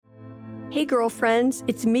Hey girlfriends,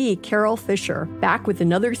 it's me, Carol Fisher, back with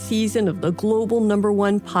another season of the global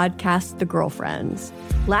 #1 podcast, The Girlfriends.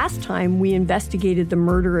 Last time, we investigated the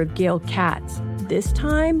murder of Gail Katz. This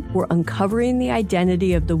time, we're uncovering the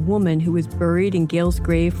identity of the woman who was buried in Gail's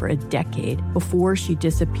grave for a decade before she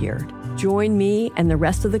disappeared. Join me and the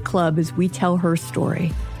rest of the club as we tell her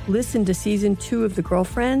story. Listen to Season 2 of The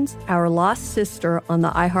Girlfriends, Our Lost Sister on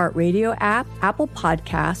the iHeartRadio app, Apple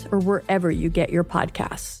Podcasts, or wherever you get your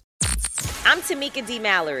podcasts. I'm Tamika D.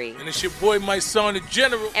 Mallory. And it's your boy, my son, the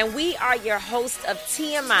General. And we are your hosts of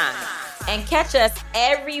TMI. And catch us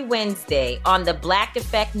every Wednesday on the Black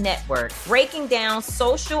Effect Network, breaking down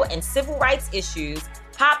social and civil rights issues,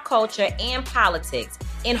 pop culture, and politics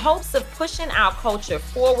in hopes of pushing our culture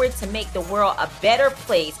forward to make the world a better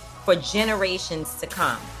place for generations to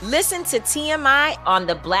come. Listen to TMI on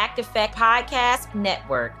the Black Effect Podcast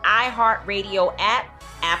Network, iHeartRadio app,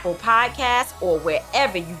 Apple Podcasts, or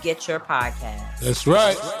wherever you get your podcasts. That's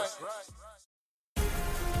right.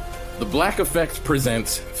 The Black Effect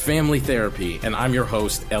presents Family Therapy, and I'm your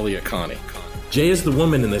host, Elliot Connie. Jay is the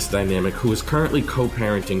woman in this dynamic who is currently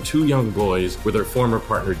co-parenting 2 young boys with her former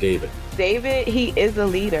partner, David. David, he is a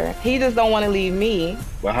leader. He just don't want to leave me.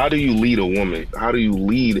 But how do you lead a woman? How do you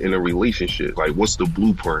lead in a relationship? Like, what's the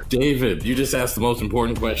blueprint? David, you just asked the most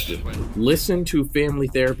important question. Listen to Family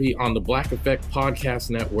Therapy on the Black Effect Podcast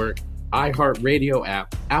Network, iHeartRadio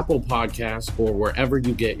app, Apple Podcasts, or wherever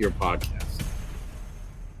you get your podcasts.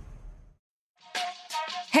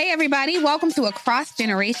 Hey, everybody. Welcome to Across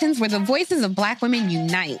Generations, where the voices of Black women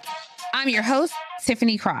unite. I'm your host,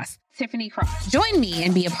 Tiffany Cross. Join me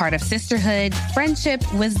and be a part of sisterhood, friendship,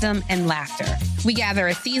 wisdom, and laughter. We gather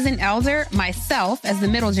a seasoned elder, myself as the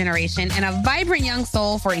middle generation, and a vibrant young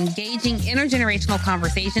soul for engaging intergenerational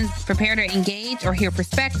conversations, prepare to engage or hear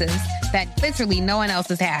perspectives that literally no one else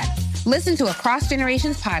has had. Listen to Across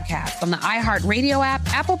Generations podcast on the iHeartRadio app,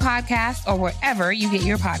 Apple Podcasts, or wherever you get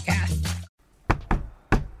your podcasts.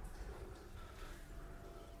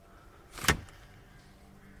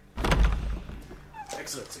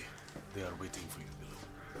 Excellency, they are waiting for you below.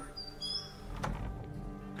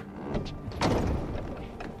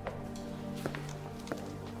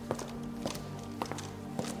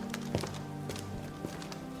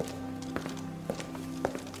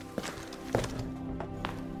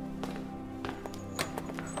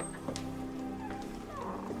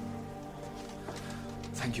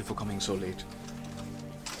 Thank you for coming so late.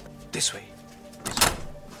 This way.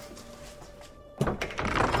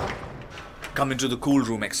 Come into the cool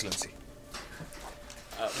room, Excellency.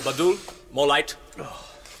 Badul, more light? Oh,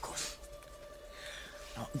 of course.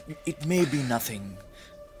 Now, it may be nothing,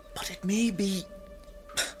 but it may be...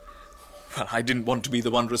 Well, I didn't want to be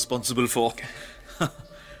the one responsible for... For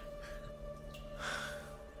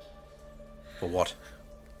what?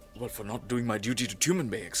 Well, for not doing my duty to Tumen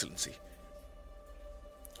Bay, Excellency.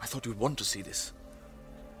 I thought you'd want to see this.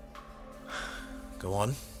 Go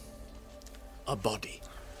on. A body.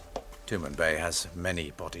 Tumen Bay has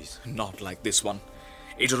many bodies. Not like this one.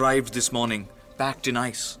 It arrived this morning, packed in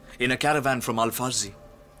ice, in a caravan from Al-Farzi.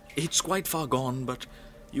 It's quite far gone, but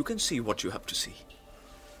you can see what you have to see.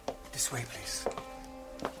 This way, please.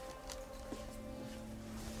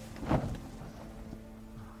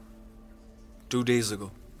 Two days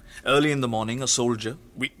ago, early in the morning, a soldier,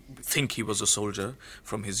 we think he was a soldier,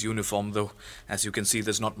 from his uniform, though, as you can see,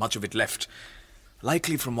 there's not much of it left,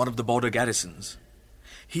 likely from one of the border garrisons.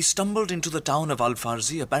 He stumbled into the town of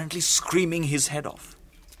Al-Farzi, apparently screaming his head off.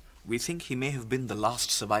 We think he may have been the last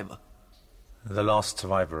survivor. The last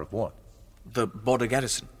survivor of what? The border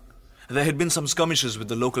garrison. There had been some skirmishes with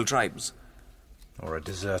the local tribes. Or a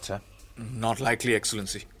deserter? Not likely,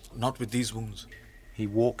 Excellency. Not with these wounds. He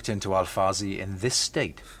walked into Al-Farzi in this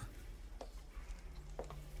state.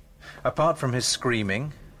 Apart from his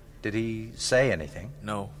screaming, did he say anything?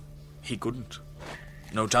 No, he couldn't.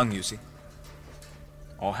 No tongue, you see.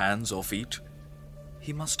 Or hands or feet.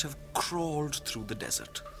 He must have crawled through the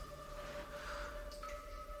desert.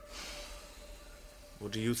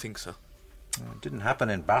 What do you think, sir? It didn't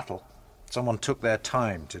happen in battle. Someone took their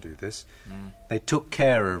time to do this. They took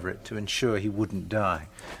care of it to ensure he wouldn't die.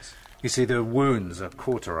 You see, the wounds are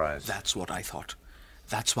cauterized. That's what I thought.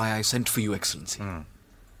 That's why I sent for you, Excellency.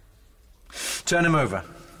 Turn him over.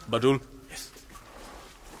 Badul? Yes.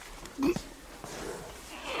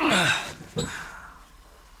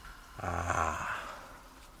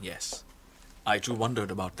 Yes. I too wondered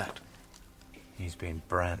about that. He's been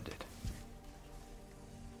branded.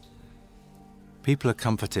 People are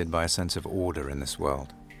comforted by a sense of order in this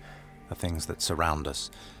world. The things that surround us.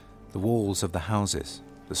 The walls of the houses,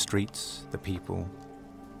 the streets, the people,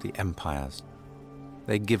 the empires.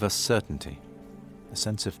 They give us certainty, a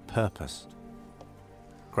sense of purpose.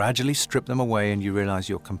 Gradually strip them away and you realize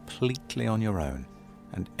you're completely on your own,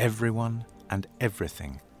 and everyone and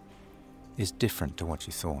everything is different to what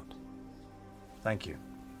you thought. Thank you.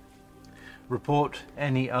 Report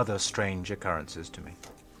any other strange occurrences to me.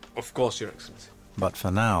 Of course, Your Excellency. But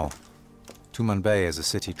for now, Tumanbay is a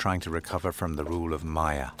city trying to recover from the rule of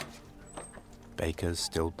Maya. Bakers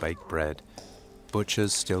still bake bread,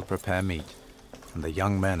 butchers still prepare meat, and the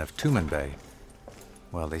young men of Tumanbay,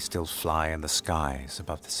 well, they still fly in the skies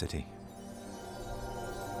above the city.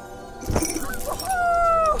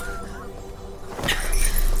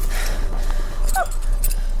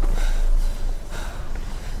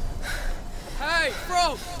 Hey,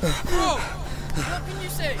 Frog! Frog! What can you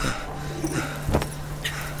say?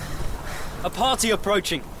 A party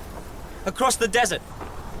approaching. Across the desert.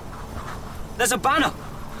 There's a banner.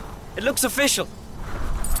 It looks official.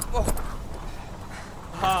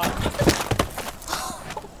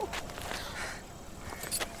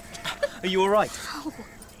 Are you all right? Oh,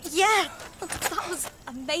 yeah, that was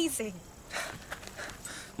amazing.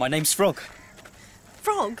 My name's Frog.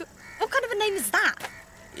 Frog? What kind of a name is that?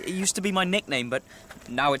 It used to be my nickname, but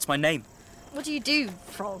now it's my name. What do you do,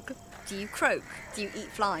 Frog? Do you croak? Do you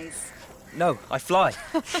eat flies? No, I fly.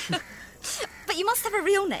 But you must have a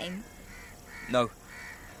real name. No.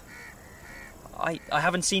 I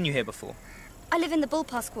haven't seen you here before. I live in the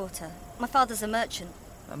Bullpass Quarter. My father's a merchant.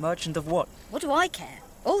 A merchant of what? What do I care?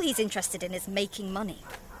 All he's interested in is making money.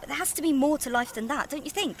 But there has to be more to life than that, don't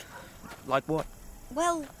you think? Like what?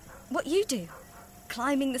 Well, what you do.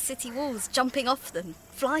 Climbing the city walls, jumping off them,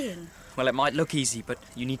 flying. Well, it might look easy, but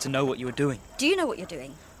you need to know what you are doing. Do you know what you're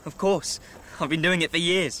doing? Of course. I've been doing it for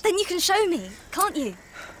years. Then you can show me, can't you?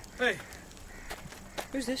 Hey.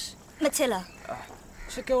 Who's this? Matilda.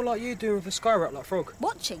 What's a girl like you doing with a sky rat like Frog?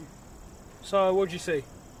 Watching. So, what'd you see?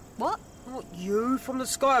 What? Not you, from the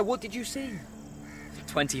sky. What did you see?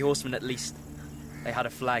 20 horsemen at least. They had a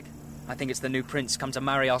flag. I think it's the new prince come to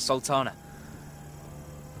marry our sultana.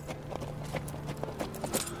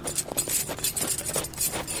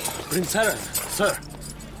 Prince Harren, sir.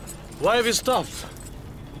 Why have you stopped?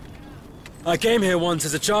 I came here once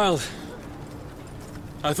as a child.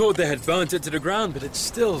 I thought they had burnt it to the ground, but it's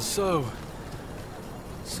still so...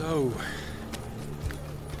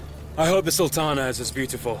 I hope the Sultana is as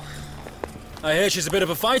beautiful. I hear she's a bit of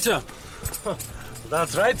a fighter.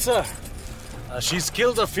 That's right, sir. She's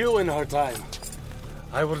killed a few in her time.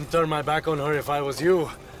 I wouldn't turn my back on her if I was you.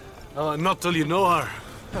 Not till you know her.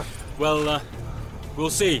 Well, we'll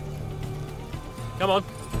see. Come on.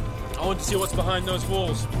 I want to see what's behind those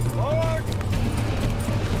walls. Forward!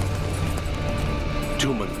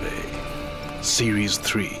 Tumanbay, Series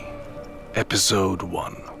 3, Episode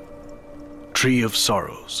 1. Tree of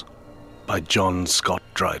Sorrows, by John Scott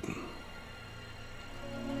Dryden.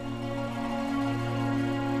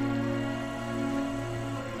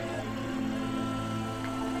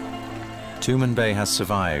 Tumanbay has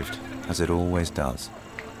survived, as it always does.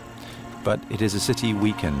 But it is a city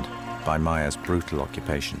weakened by Maya's brutal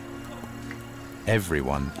occupation.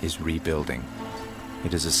 Everyone is rebuilding.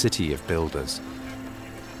 It is a city of builders.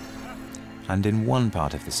 And in one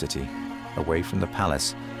part of the city, away from the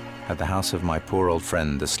palace, at the house of my poor old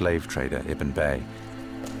friend, the slave trader Ibn Bey,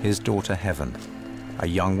 his daughter Heaven, a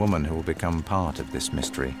young woman who will become part of this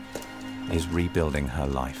mystery, is rebuilding her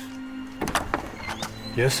life.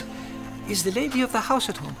 Yes? Is the lady of the house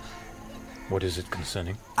at home? What is it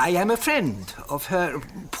concerning? I am a friend of her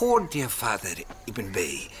poor dear father, Ibn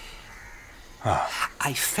Bey.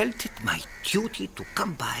 I felt it my duty to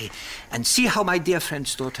come by and see how my dear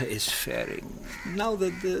friend's daughter is faring, now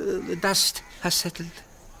that the dust has settled,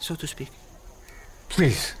 so to speak.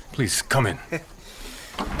 Please, come in.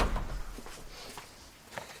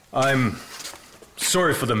 I'm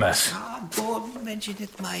sorry for the mess. Don't mention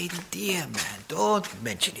it, my dear man. Don't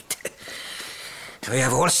mention it. We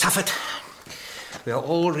have all suffered. We are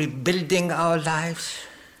all rebuilding our lives.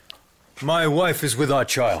 My wife is with our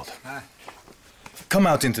child. Come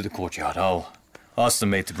out into the courtyard. I'll ask the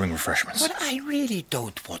maid to bring refreshments. But I really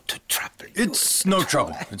don't want to trouble you. It's no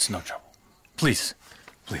trouble. It's no trouble. Please.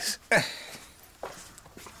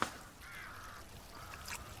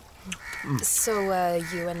 So,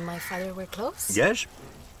 you and my father were close? Yes,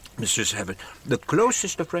 Mistress Heaven. The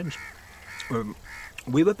closest of friends.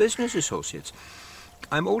 We were business associates.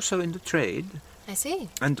 I'm also in the trade. I see.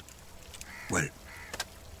 And, well,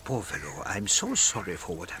 poor fellow, I'm so sorry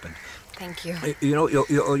for what happened. Thank you. You know,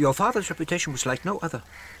 your father's reputation was like no other.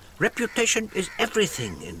 Reputation is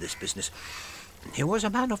everything in this business. He was a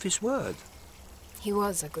man of his word. He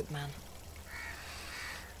was a good man.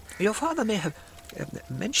 Your father may have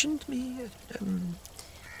mentioned me.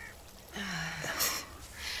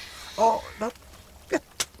 Oh, no.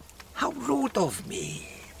 How rude of me.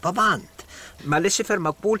 Bavand. Malicifer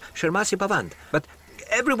Makbul Shermasi Bavand. But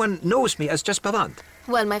everyone knows me as just Bavand.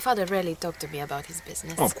 Well, my father rarely talked to me about his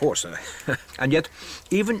business. Of course. And yet,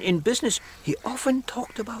 even in business, he often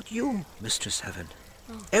talked about you, Mistress Heaven.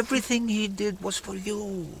 Oh. Everything he did was for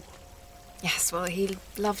you. Yes, well, he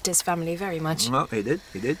loved his family very much. No, he did.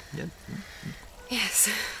 Yeah. Yes.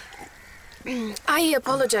 I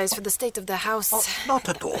apologize for the state of the house. Oh, not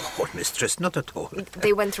at all, mistress, not at all.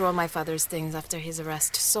 They went through all my father's things after his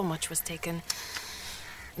arrest. So much was taken.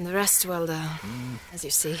 And the rest, well, as you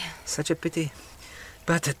see. Such a pity.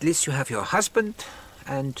 But at least you have your husband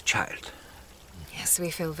and child. Yes, we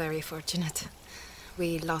feel very fortunate.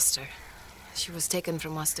 We lost her. She was taken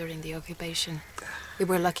from us during the occupation. We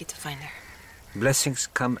were lucky to find her. Blessings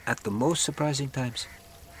come at the most surprising times.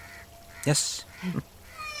 Yes.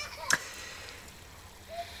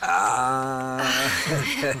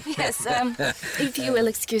 Yes, if you will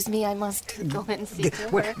excuse me, I must go and see to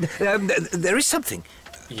her. There is something.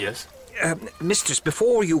 Yes? Mistress,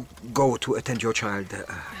 before you go to attend your child...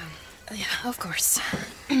 yeah, of course.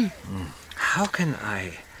 How can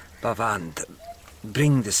I, Bavand,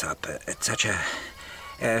 bring this up at such a...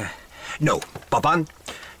 No, Bavand,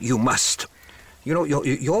 you must. You know,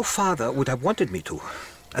 your father would have wanted me to,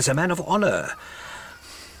 as a man of honor.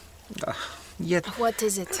 Yet... What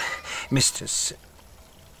is it? Mistress,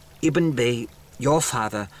 Ibn Bey, your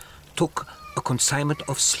father, took a consignment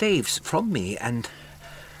of slaves from me and,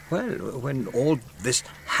 well, when all this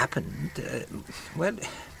happened,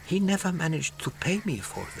 he never managed to pay me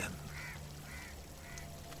for them.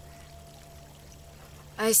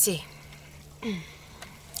 I see.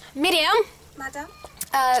 Miriam? Madam?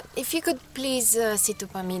 If you could please see to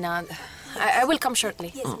Pamina. I will come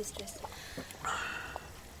shortly. Yes, mistress.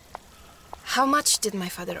 How much did my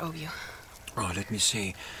father owe you? Oh, let me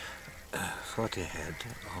see. 40 head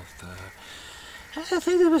of... I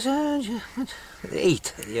think it was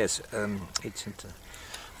 8. Yes, 8 cent.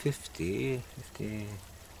 50.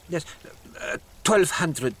 Yes,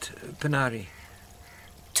 1,200 penari.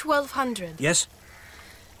 1,200? Yes.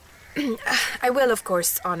 I will, of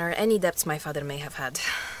course, honor any debts my father may have had.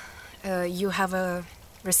 You have a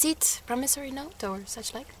receipt, promissory note, or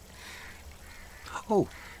such like? Oh,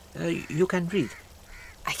 you can read.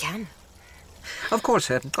 I can. Of course,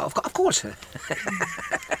 of course.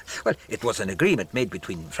 Well, it was an agreement made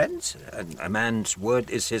between friends. A man's word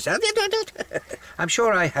is his... I'm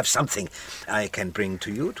sure I have something I can bring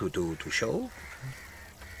to you to show.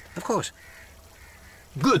 Of course.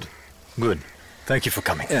 Good. Thank you for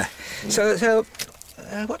coming. So,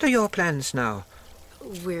 what are your plans now?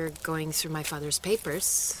 We're going through my father's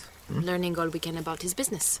papers, learning all we can about his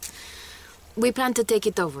business. We plan to take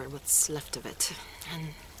it over, what's left of it, and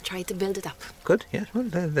try to build it up. Good, yes. Well,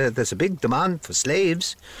 there's a big demand for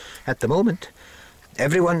slaves at the moment.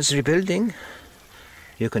 Everyone's rebuilding.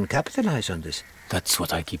 You can capitalize on this. That's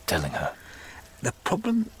what I keep telling her. The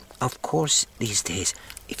problem, of course, these days,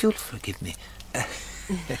 if you'll forgive me,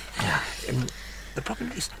 the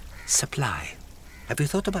problem is supply. Have you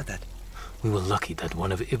thought about that? We were lucky that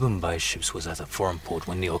one of Ibn Bai's ships was at a foreign port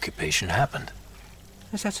when the occupation happened.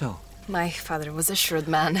 Is that so? My father was a shrewd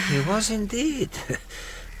man. He was indeed.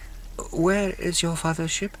 Where is your father's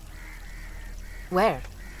ship? Where?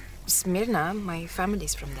 Smyrna. My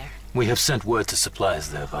family's from there. We have sent word to suppliers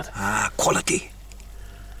there, but... Quality.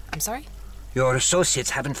 I'm sorry? Your associates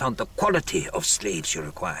haven't found the quality of slaves you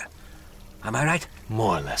require. Am I right?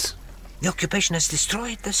 More or less. The occupation has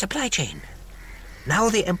destroyed the supply chain. Now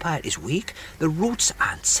the Empire is weak, the routes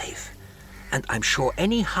aren't safe. And I'm sure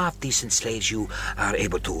any half-decent slaves you are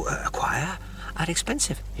able to acquire are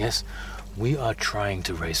expensive. Yes, we are trying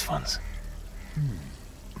to raise funds.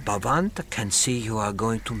 Bavand can see you are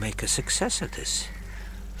going to make a success of this.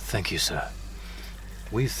 Thank you, sir.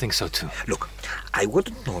 We think so too. Look, I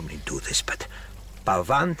wouldn't normally do this, but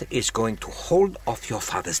Bavand is going to hold off your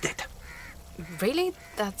father's debt. Really?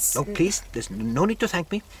 That's... No, please, there's no need to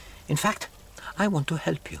thank me. In fact, I want to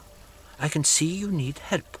help you. I can see you need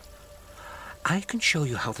help. I can show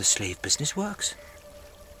you how the slave business works.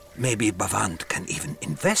 Maybe Bavand can even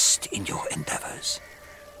invest in your endeavors.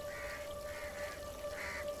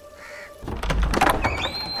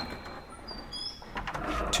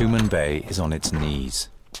 Tumen Bay is on its knees.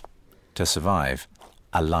 To survive,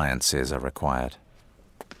 alliances are required.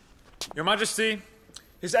 Your Majesty,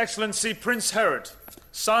 His Excellency Prince Herod,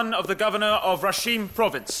 son of the governor of Rashim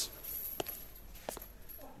province.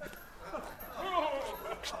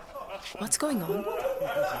 What's going on?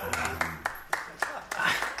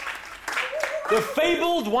 The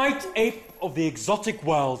fabled white ape of the exotic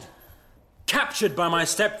world, captured by my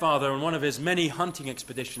stepfather on one of his many hunting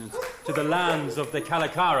expeditions to the lands of the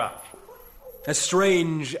Kalakara. A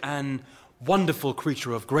strange and wonderful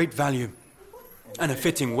creature of great value, and a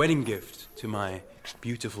fitting wedding gift to my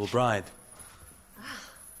beautiful bride.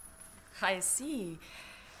 I see.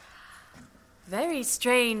 Very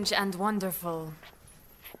strange and wonderful.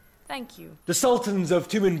 Thank you. The sultans of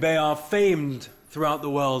Tumanbay are famed throughout the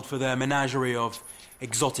world for their menagerie of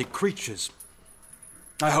exotic creatures.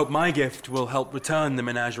 I hope my gift will help return the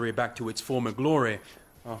menagerie back to its former glory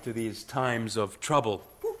after these times of trouble.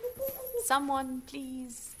 Someone,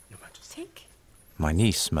 please. Take. My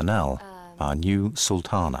niece, Manel, our new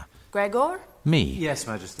sultana. Gregor? Me. Yes,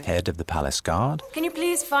 Majesty. Head of the palace guard. Can you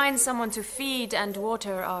please find someone to feed and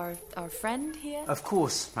water our friend here? Of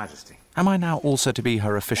course, Majesty. Am I now also to be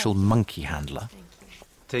her official monkey handler?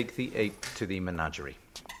 Take the ape to the menagerie.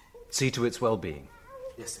 See to its well-being.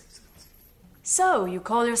 Yes, Excellency. So, you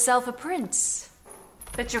call yourself a prince?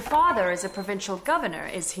 But your father is a provincial governor.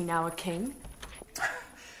 Is he now a king?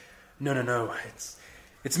 No.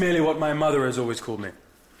 It's merely what my mother has always called me.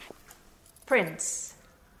 Prince.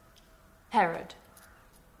 Herod.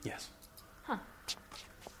 Yes. Huh.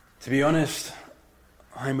 To be honest,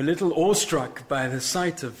 I'm a little awestruck by the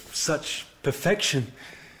sight of such perfection.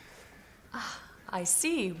 I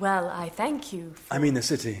see. Well, I thank you. I mean the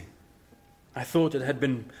city. I thought it had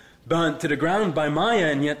been burnt to the ground by Maya,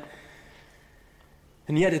 and yet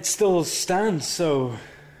it still stands so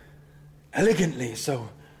elegantly, so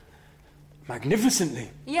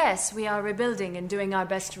magnificently. Yes, we are rebuilding and doing our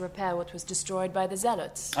best to repair what was destroyed by the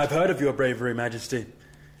Zealots. I've heard of your bravery, Majesty.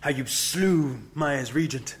 How you slew Maya's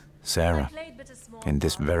regent. Sarah, in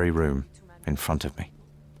this very room, in front of me.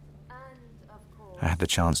 I had the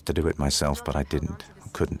chance to do it myself, but I didn't, or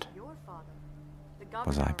couldn't.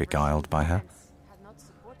 Was I beguiled by her?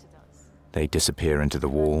 They disappear into the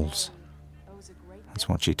walls. That's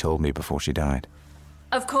what she told me before she died.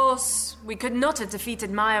 Of course, we could not have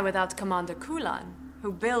defeated Maya without Commander Kulan,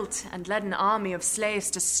 who built and led an army of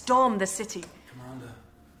slaves to storm the city. Commander.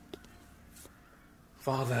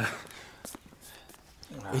 Father.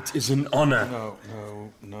 It is an honor.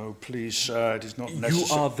 No, please, sir, it is not necessary.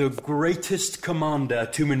 You are the greatest commander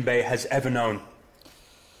Tumanbay has ever known.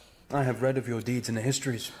 I have read of your deeds in the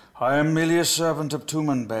histories. I am merely a servant of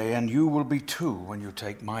Tumanbay, and you will be too when you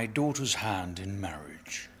take my daughter's hand in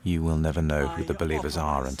marriage. You will never know who the believers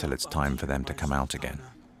are until it's time for them to come out again.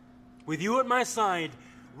 With you at my side,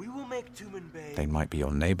 we will make Tumanbay They might be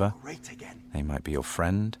your neighbor. great again. They might be your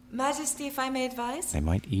friend. Majesty, if I may advise? They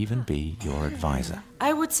might even be your advisor.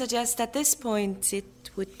 I would suggest at this point it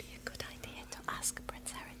would be a good idea to ask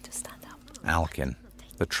Prince Herod to stand up. Alkin,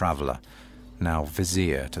 the traveller, now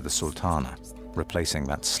vizier to the sultana, replacing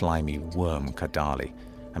that slimy worm Kadali,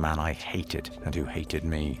 a man I hated and who hated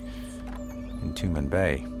me. In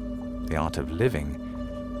Tumanbay, the art of living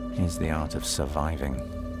is the art of surviving.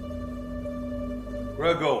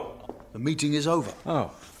 Gregor, the meeting is over.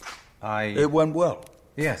 Oh, It went well.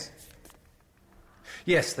 Yes.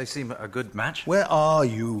 Yes, they seem a good match. Where are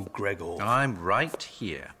you, Gregor? I'm right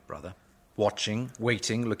here, brother. Watching,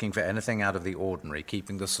 waiting, looking for anything out of the ordinary,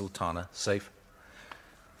 keeping the sultana safe.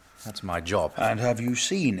 That's my job. And have you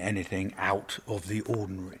seen anything out of the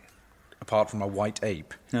ordinary? Apart from a white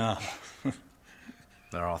ape. Ah.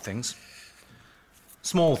 There are things.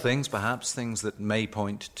 Small things, perhaps, things that may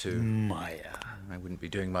point to... Maya. I wouldn't be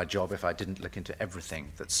doing my job if I didn't look into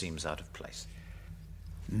everything that seems out of place.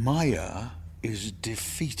 Maya is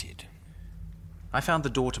defeated. I found the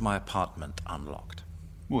door to my apartment unlocked.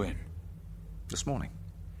 When? This morning.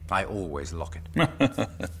 I always lock it.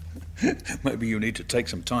 Maybe you need to take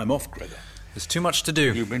some time off, Gregor. There's too much to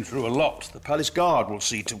do. You've been through a lot. The palace guard will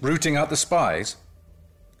see to... Rooting out the spies?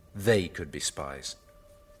 They could be spies.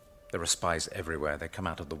 There are spies everywhere. They come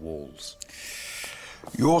out of the walls.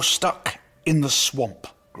 You're stuck in the swamp,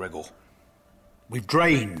 Gregor. We've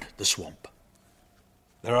drained the swamp.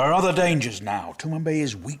 There are other dangers now. Tumanbay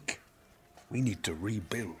is weak. We need to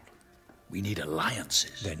rebuild. We need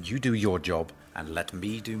alliances. Then you do your job and let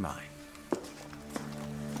me do mine.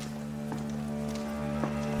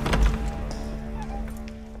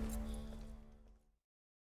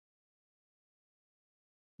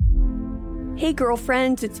 Hey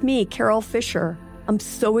girlfriends, it's me, Carol Fisher. I'm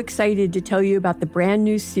so excited to tell you about the brand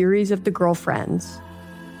new series of The Girlfriends.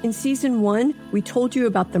 In season 1, we told you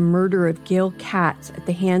about the murder of Gail Katz at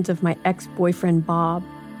the hands of my ex-boyfriend Bob.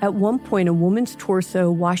 At one point, a woman's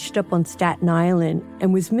torso washed up on Staten Island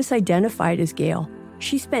and was misidentified as Gail.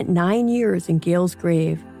 She spent 9 years in Gail's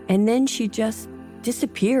grave, and then she just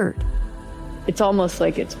disappeared. It's almost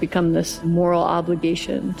like it's become this moral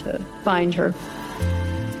obligation to find her.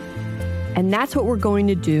 And that's what we're going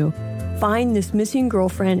to do. Find this missing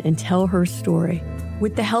girlfriend and tell her story.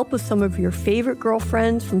 With the help of some of your favorite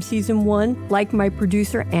girlfriends from season 1, like my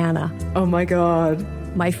producer, Anna. Oh my God.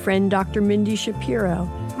 My friend, Dr. Mindy Shapiro.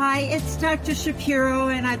 Hi, it's Dr. Shapiro,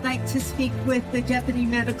 and I'd like to speak with the Deputy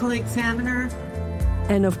Medical Examiner.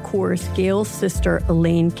 And of course, Gail's sister,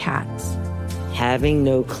 Elaine Katz. Having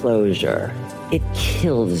no closure, it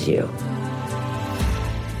kills you.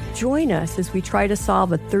 Join us as we try to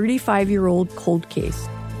solve a 35-year-old cold case.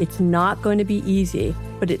 It's not going to be easy,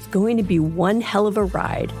 but it's going to be one hell of a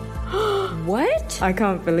ride. What? I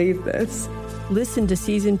can't believe this. Listen to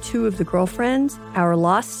Season 2 of The Girlfriends, Our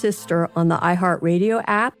Lost Sister on the iHeartRadio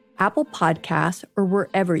app, Apple Podcasts, or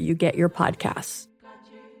wherever you get your podcasts.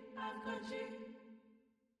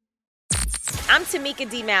 I'm Tamika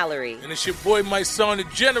D. Mallory. And it's your boy, my son, the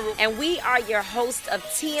General. And we are your hosts of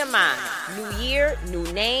TMI. New year, new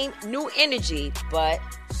name, new energy, but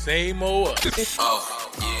same old us. Oh,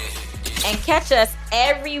 yeah. And catch us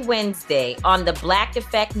every Wednesday on the Black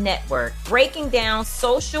Effect Network, breaking down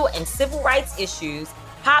social and civil rights issues,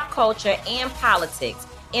 pop culture, and politics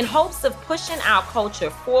in hopes of pushing our culture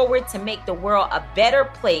forward to make the world a better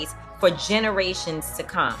place for generations to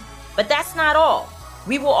come. But that's not all.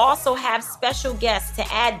 We will also have special guests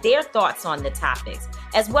to add their thoughts on the topics,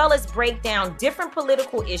 as well as break down different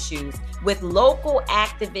political issues with local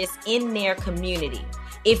activists in their community.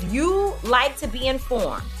 If you like to be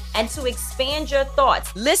informed and to expand your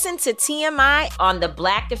thoughts, listen to TMI on the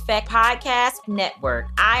Black Effect Podcast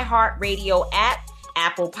Network, iHeartRadio app,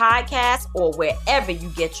 Apple Podcasts, or wherever you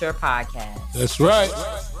get your podcasts. That's right.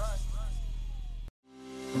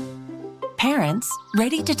 Parents,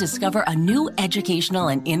 ready to discover a new educational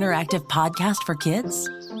and interactive podcast for kids?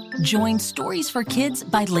 Join Stories for Kids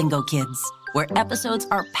by Lingo Kids, where episodes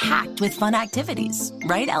are packed with fun activities.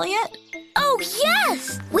 Right, Elliot? Oh,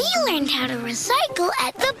 yes! We learned how to recycle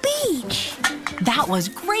at the beach. That was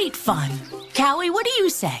great fun. Callie, what do you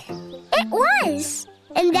say? It was.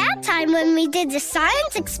 And that time when we did the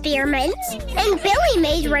science experiments, and Billy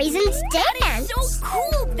made raisins dance. So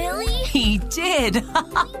cool, Billy. He did.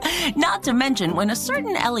 Not to mention when a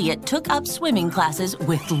certain Elliot took up swimming classes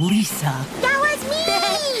with Lisa. That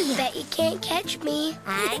was me. Bet you can't catch me.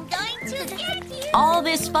 I'm going to get you. All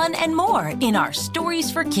this fun and more in our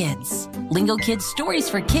Stories for Kids. Lingo Kids Stories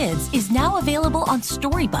for Kids is now available on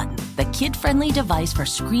Story Button, the kid-friendly device for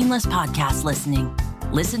screenless podcast listening.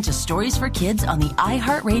 Listen to Stories for Kids on the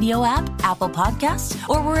iHeartRadio app, Apple Podcasts,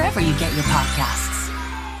 or wherever you get your podcasts.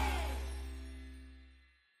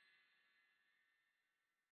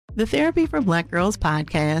 The Therapy for Black Girls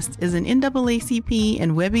podcast is an NAACP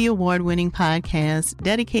and Webby Award-winning podcast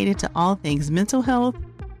dedicated to all things mental health,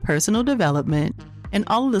 personal development, and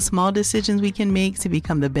all of the small decisions we can make to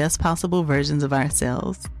become the best possible versions of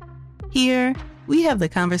ourselves. Here, we have the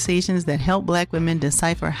conversations that help Black women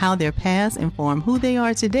decipher how their past inform who they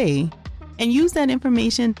are today and use that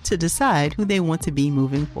information to decide who they want to be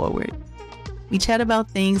moving forward. We chat about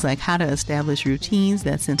things like how to establish routines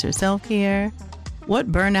that center self-care,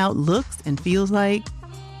 what burnout looks and feels like,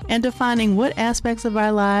 and defining what aspects of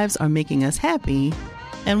our lives are making us happy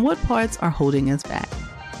and what parts are holding us back.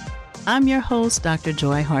 I'm your host, Dr.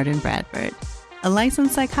 Joy Harden Bradford, a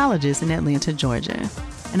licensed psychologist in Atlanta, Georgia.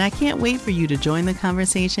 And I can't wait for you to join the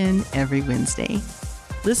conversation every Wednesday.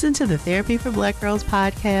 Listen to the Therapy for Black Girls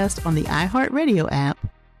podcast on the iHeartRadio app,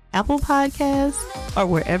 Apple Podcasts, or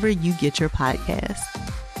wherever you get your podcasts.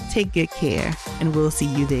 Take good care, and we'll see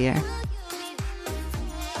you there.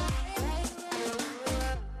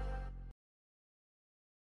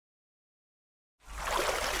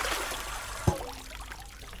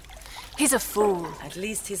 He's a fool. At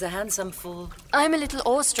least he's a handsome fool. I'm a little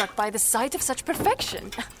awestruck by the sight of such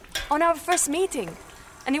perfection. On our first meeting.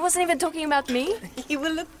 And he wasn't even talking about me? He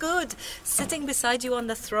will look good, sitting beside you on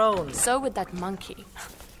the throne. So would that monkey.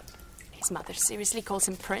 His mother seriously calls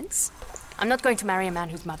him Prince? I'm not going to marry a man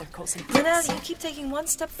whose mother calls him Prince. Janelle, you keep taking one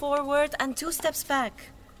step forward and 2 steps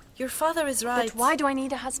back. Your father is right. But why do I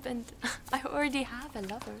need a husband? I already have a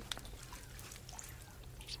lover.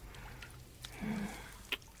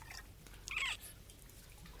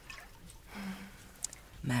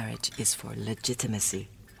 Marriage is for legitimacy.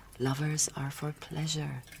 Lovers are for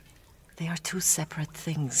pleasure. They are 2 separate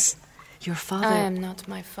things. Your father... I am not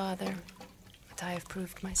my father, but I have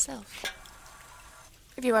proved myself.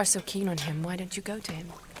 If you are so keen on him, why don't you go to him?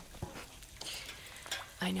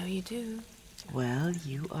 I know you do. Well,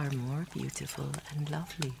 you are more beautiful and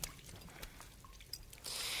lovely.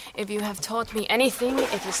 If you have taught me anything,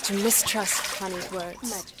 it is to mistrust honeyed words.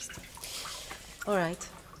 Majesty. All right.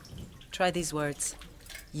 Try these words.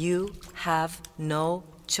 You have no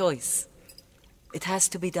choice. It has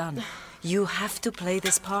to be done. You have to play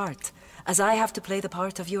this part, as I have to play the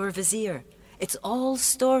part of your vizier. It's all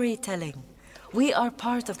storytelling. We are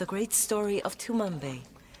part of the great story of Tumanbay.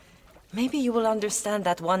 Maybe you will understand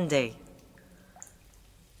that one day.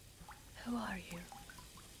 Who are you?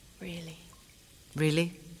 Really?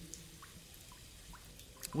 Really?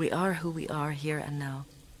 We are who we are here and now.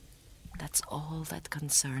 That's all that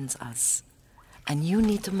concerns us. And you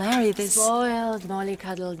need to marry this... Spoiled,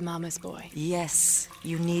 molly-cuddled mama's boy. Yes,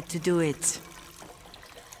 you need to do it.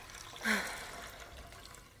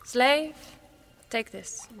 Slave, take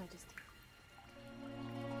this.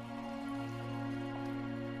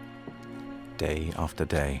 Day after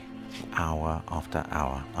day, hour after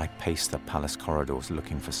hour, I pace the palace corridors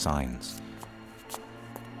looking for signs.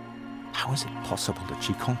 How is it possible that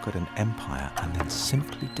she conquered an empire and then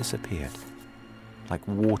simply disappeared? Like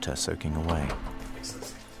water soaking away.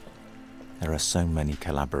 There are so many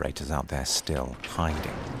collaborators out there still,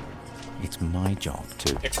 hiding. It's my job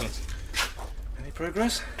to... Excellency. Any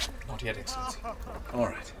progress? Not yet, Excellency. All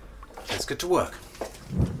right. Let's get to work.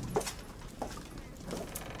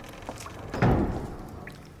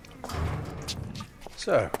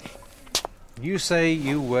 So, you say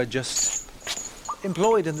you were just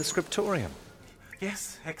employed in the scriptorium?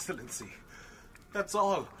 Yes, Excellency. That's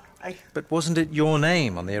all. But wasn't it your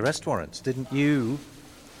name on the arrest warrants? Didn't you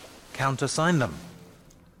countersign them?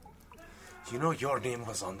 You know your name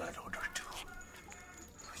was on that order, too.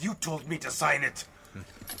 You told me to sign it.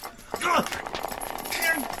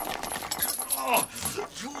 Oh,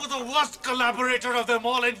 you were the worst collaborator of them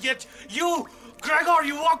all, and yet you, Gregor,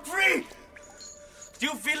 you walked free! Do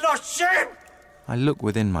you feel no shame? I look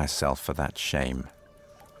within myself for that shame,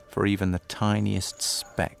 for even the tiniest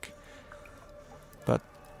speck. But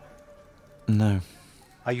no.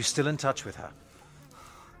 Are you still in touch with her?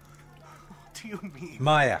 What do you mean?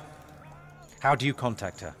 Maya, how do you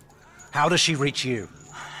contact her? How does she reach you?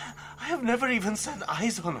 I have never even set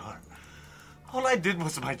eyes on her. All I did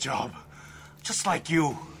was my job, just like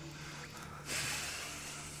you.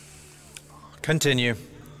 Continue.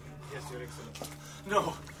 Yes, Your Excellency.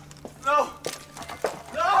 No! No!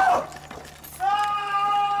 No!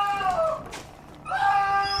 No!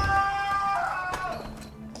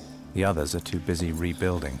 The others are too busy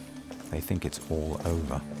rebuilding. They think it's all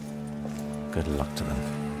over. Good luck to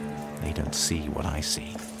them. They don't see what I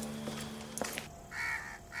see.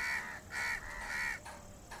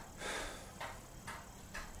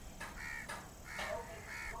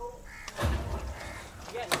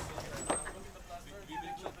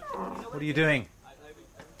 What are you doing?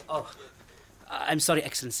 Oh, I'm sorry,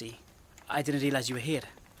 Excellency. I didn't realize you were here.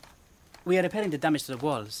 We are repairing the damage to the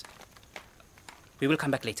walls. We will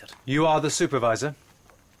come back later. You are the supervisor?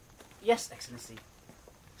 Yes, Excellency.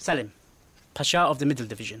 Salim, Pasha of the Middle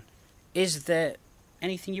Division. Is there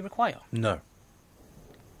anything you require? No.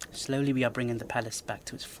 Slowly we are bringing the palace back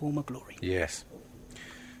to its former glory. Yes.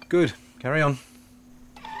 Good. Carry on.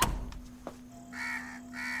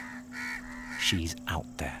 She's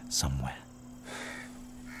out there somewhere.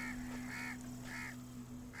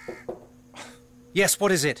 Yes,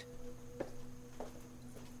 what is it?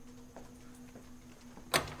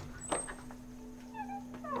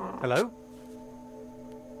 Hello?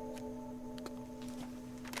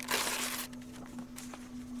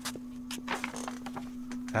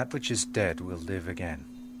 That which is dead will live again.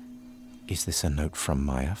 Is this a note from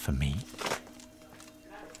Maya for me?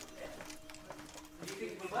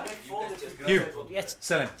 You! Yes.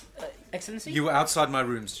 Selim. Excellency? You were outside my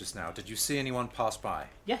rooms just now. Did you see anyone pass by?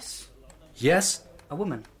 Yes. Yes? A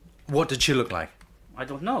woman. What did she look like? I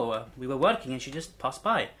don't know. We were working and she just passed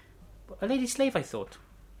by. A lady slave, I thought.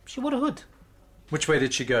 She wore a hood. Which way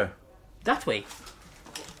did she go? That way.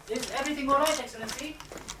 Is everything all right, Excellency?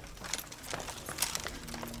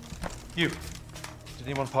 You. Did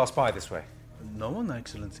anyone pass by this way? No one,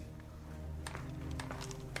 Excellency.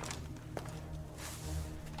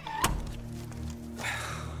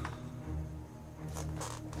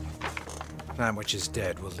 That which is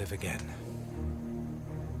dead will live again.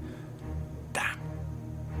 Damn.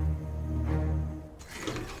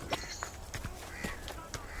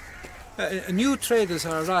 New traders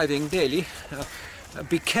are arriving daily.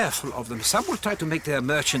 Be careful of them. Some will try to make their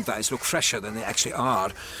merchandise look fresher than they actually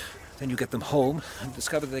are. Then you get them home and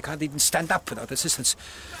discover they can't even stand up without assistance.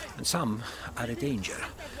 And some are a danger,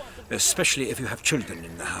 especially if you have children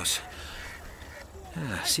in the house.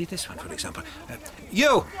 See this one, for example.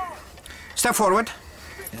 You! Step forward.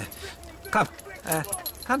 Come.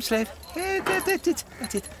 Come, slave. That's it.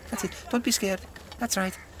 That's it. Don't be scared. That's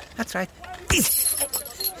right. That's right.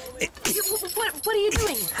 What are you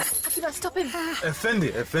doing? Akiba, stop him.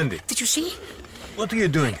 Effendi. Did you see? What are you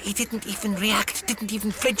doing? He didn't even react, didn't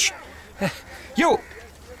even flinch. You!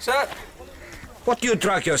 Sir? What do you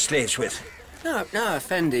drug your slaves with? No,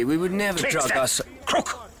 Effendi, we would never drug us.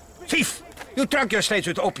 Crook! Thief! You drug your slaves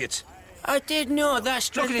with opiates. I did not. That's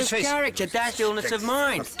strength of character. That's illness of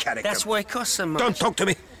mind. Character. That's why it costs so much. Don't talk to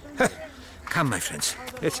me. Come, my friends.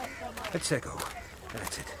 Let's go.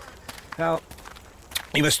 That's it. Now,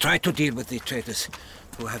 you must try to deal with the traitors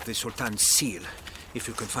who have the Sultan's seal, if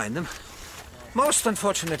you can find them. Most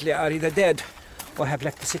unfortunately are either dead or have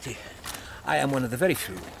left the city. I am one of the very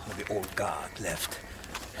few of the old guard left.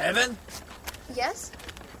 Heaven? Yes?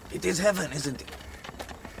 It is heaven, isn't it?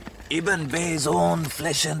 Ibn Bey's own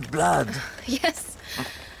flesh and blood. Yes.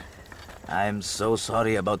 I'm so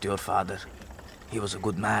sorry about your father. He was a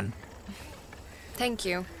good man. Thank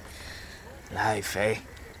you. Life, eh?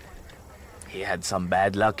 He had some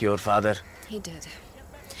bad luck, your father. He did.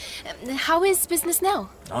 How is business now?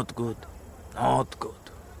 Not good.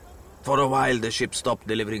 For a while, the ship stopped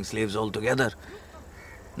delivering slaves altogether.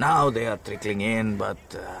 Now they are trickling in, but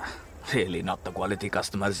really not the quality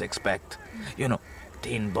customers expect. You know,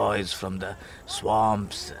 teen boys from the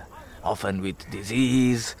swamps, often with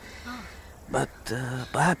disease. But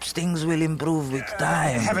perhaps things will improve with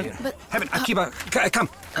time. Heaven, Akiba, come.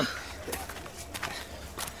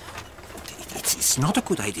 It's not a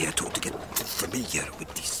good idea to get familiar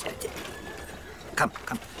with this. Come.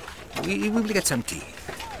 We will get some tea.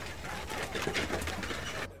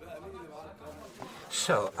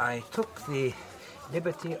 So, I took the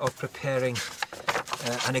liberty of preparing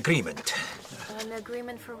an agreement. An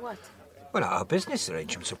agreement for what? Well, our business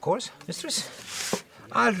arrangements, of course, mistress.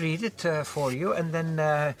 I'll read it for you, and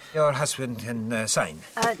then your husband can sign.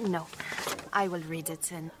 No. I will read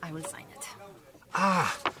it, and I will sign it.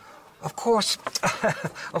 Of course.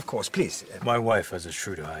 Of course, please. My wife has a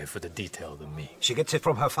shrewder eye for the detail than me. She gets it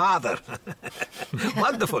from her father.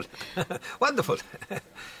 Wonderful. Wonderful.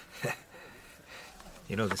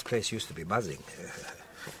 You know, this place used to be buzzing.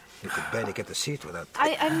 You could barely get a seat without...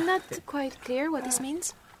 I'm not quite clear what this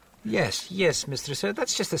means. Yes, mistress.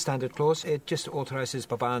 That's just a standard clause. It just authorizes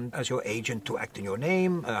Baban as your agent to act in your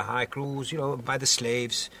name, high crews, by the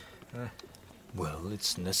slaves. Well,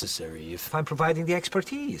 it's necessary if I'm providing the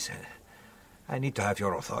expertise. I need to have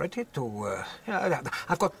your authority to...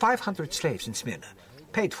 I've got 500 slaves in Smyrna,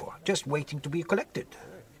 paid for, just waiting to be collected.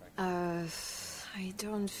 I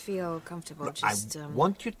don't feel comfortable. I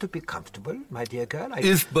want you to be comfortable, my dear girl.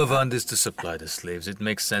 If Bavand is to supply the slaves, it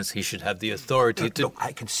makes sense he should have the authority to... Look,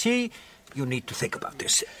 I can see you need to think about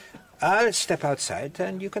this. I'll step outside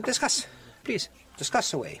and you can discuss. Please,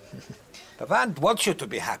 discuss away. Bavand wants you to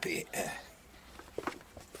be happy.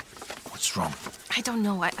 What's wrong? I don't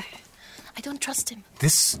know. I don't trust him.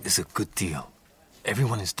 This is a good deal.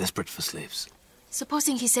 Everyone is desperate for slaves.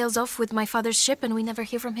 Supposing he sails off with my father's ship and we never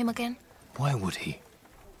hear from him again? Why would he?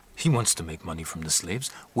 He wants to make money from the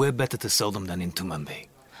slaves. We're better to sell them than in Tumanbay.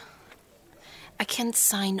 I can't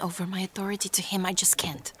sign over my authority to him. I just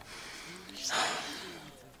can't.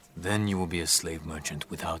 Then you will be a slave merchant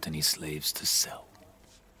without any slaves to sell.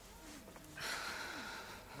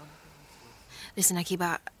 Listen,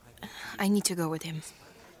 Akiba, I need to go with him.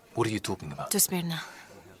 What are you talking about? To Smyrna.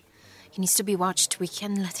 He needs to be watched. We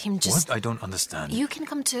can't let him just... What? I don't understand. You can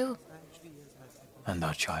come too. And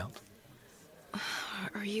our child?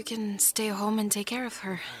 Or you can stay home and take care of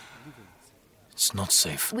her. It's not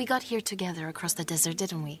safe. We got here together across the desert,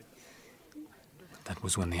 didn't we? That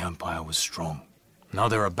was when the Empire was strong. Now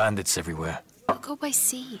there are bandits everywhere. We'll go by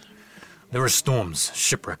sea. There are storms,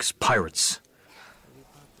 shipwrecks, pirates.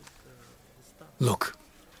 Look,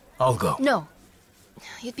 I'll go. No.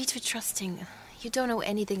 You'd be too trusting. You don't know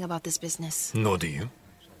anything about this business. Nor do you.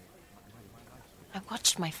 I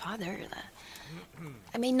watched my father.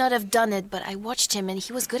 I may not have done it, but I watched him and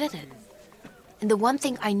he was good at it. And the one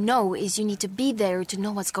thing I know is you need to be there to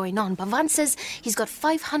know what's going on. Bavan says he's got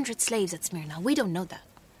 500 slaves at Smyrna. We don't know that.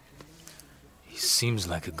 He seems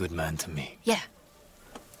like a good man to me. Yeah.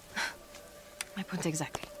 My point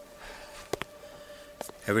exactly.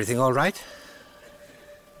 Everything all right?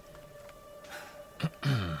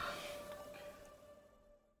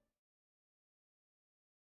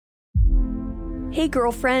 Hey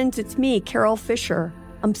girlfriends, it's me, Carol Fisher.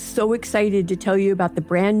 I'm so excited to tell you about the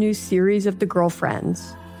brand new series of The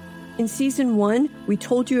Girlfriends. In season 1, we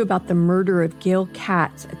told you about the murder of Gail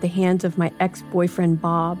Katz at the hands of my ex-boyfriend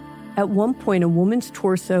Bob. At one point, a woman's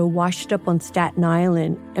torso washed up on Staten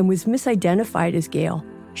Island and was misidentified as Gail.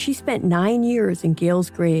 She spent 9 years in Gail's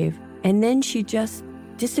grave, and then she just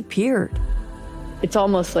disappeared. It's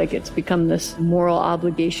almost like it's become this moral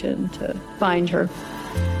obligation to find her.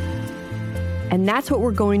 And that's what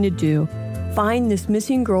we're going to do. Find this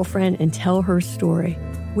missing girlfriend and tell her story.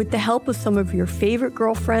 With the help of some of your favorite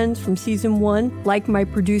girlfriends from season 1, like my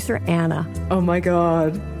producer, Anna. Oh my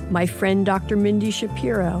God. My friend, Dr. Mindy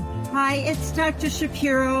Shapiro. Hi, it's Dr.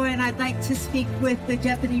 Shapiro, and I'd like to speak with the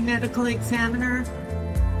Deputy Medical Examiner.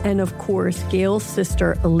 And of course, Gail's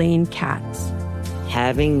sister, Elaine Katz.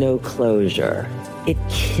 Having no closure, it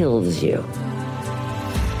kills you.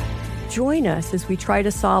 Join us as we try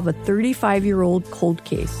to solve a 35-year-old cold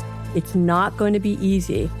case. It's not going to be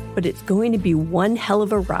easy, but it's going to be one hell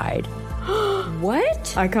of a ride.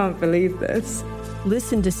 What? I can't believe this.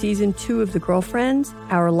 Listen to season 2 of The Girlfriends,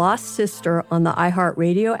 Our Lost Sister on the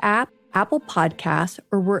iHeartRadio app, Apple Podcasts,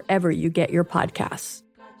 or wherever you get your podcasts.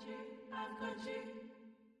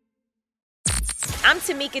 I'm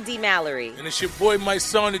Tamika D. Mallory. And it's your boy, my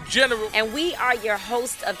son, the General. And we are your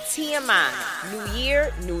hosts of TMI. New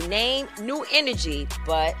year, new name, new energy,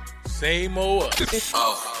 but same old us.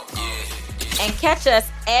 Oh, yeah. And catch us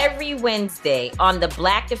every Wednesday on the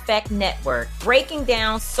Black Effect Network, breaking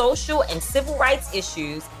down social and civil rights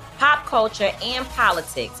issues, pop culture, and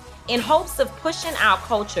politics in hopes of pushing our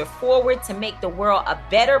culture forward to make the world a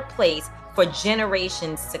better place for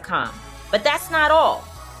generations to come. But that's not all.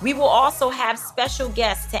 We will also have special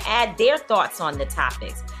guests to add their thoughts on the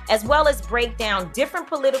topics, as well as break down different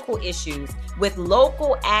political issues with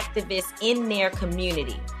local activists in their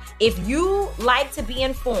community. If you like to be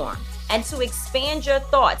informed and to expand your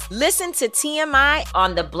thoughts, listen to TMI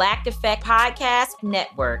on the Black Effect Podcast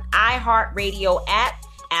Network, iHeartRadio app,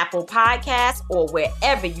 Apple Podcasts, or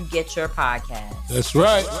wherever you get your podcasts. That's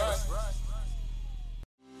right.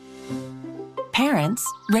 Parents,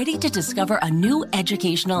 ready to discover a new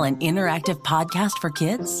educational and interactive podcast for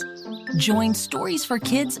kids? Join Stories for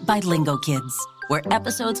Kids by Lingo Kids, where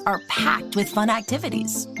episodes are packed with fun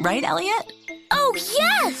activities. Right, Elliot? Oh,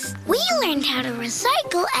 yes! We learned how to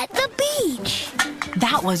recycle at the beach.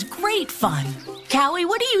 That was great fun. Callie,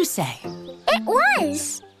 what do you say? It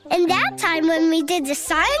was. And that time when we did the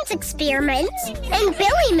science experiments and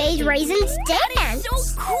Billy made raisins dance.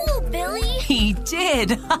 So cool, Billy. He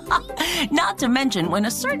did. Not to mention when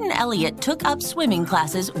a certain Elliot took up swimming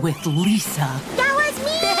classes with Lisa. That was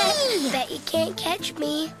me. Bet you can't catch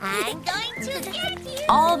me. I'm going to get you.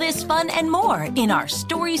 All this fun and more in our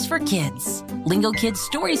Stories for Kids. Lingo Kids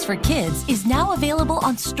Stories for Kids is now available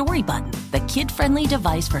on Story Button, the kid-friendly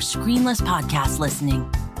device for screenless podcast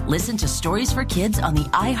listening. Listen to Stories for Kids on the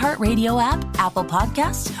iHeartRadio app, Apple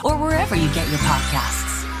Podcasts, or wherever you get your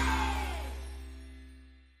podcasts.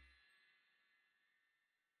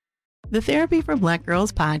 The Therapy for Black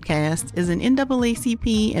Girls podcast is an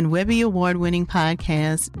NAACP and Webby Award-winning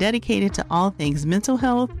podcast dedicated to all things mental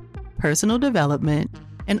health, personal development,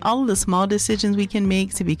 and all of the small decisions we can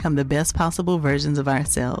make to become the best possible versions of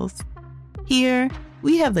ourselves. Here,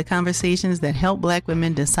 we have the conversations that help Black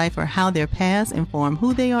women decipher how their past inform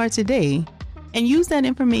who they are today and use that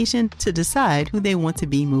information to decide who they want to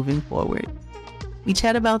be moving forward. We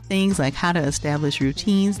chat about things like how to establish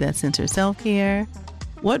routines that center self-care,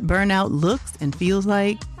 what burnout looks and feels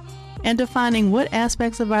like, and defining what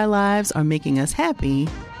aspects of our lives are making us happy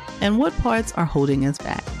and what parts are holding us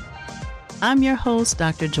back. I'm your host,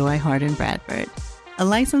 Dr. Joy Harden Bradford, a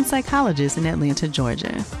licensed psychologist in Atlanta,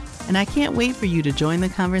 Georgia. And I can't wait for you to join the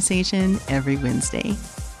conversation every Wednesday.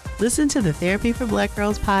 Listen to the Therapy for Black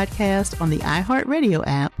Girls podcast on the iHeartRadio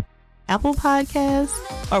app, Apple Podcasts,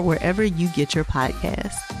 or wherever you get your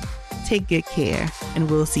podcasts. Take good care, and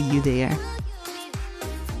we'll see you there.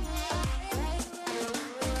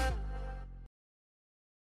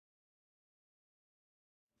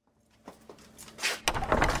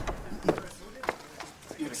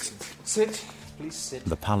 Sit. Please sit.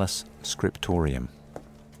 The Palace Scriptorium.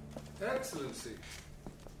 Excellency,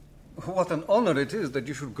 what an honor it is that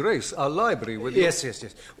you should grace our library with your... Yes.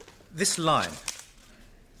 This line,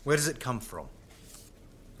 where does it come from?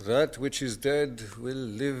 That which is dead will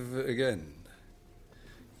live again.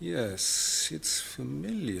 Yes, it's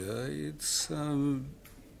familiar. It's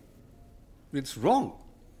wrong.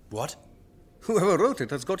 What? Whoever wrote it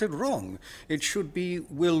has got it wrong. It should be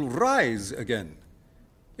will rise again.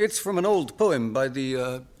 It's from an old poem by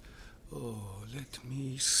the, let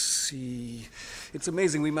me see. It's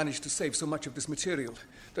amazing we managed to save so much of this material.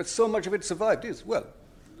 That so much of it survived is, well,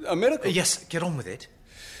 a miracle. Yes, get on with it.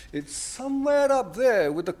 It's somewhere up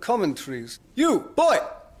there with the commentaries. You, boy!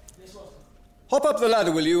 Hop up the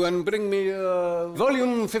ladder, will you, and bring me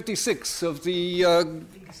volume 56 of the... I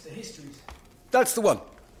think it's the Histories. That's the one.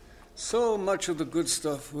 So much of the good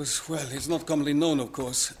stuff was, well, it's not commonly known, of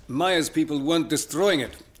course. Maya's people weren't destroying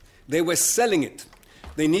it. They were selling it.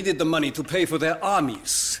 They needed the money to pay for their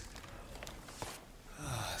armies.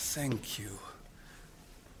 Thank you.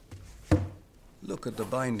 Look at the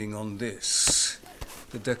binding on this.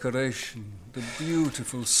 The decoration, the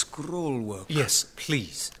beautiful scroll work. Yes,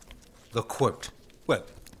 please. The quote. Well,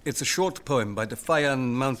 it's a short poem by the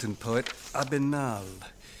Fayan mountain poet Abenal.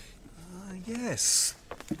 Yes.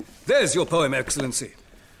 There's your poem, Excellency.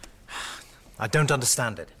 I don't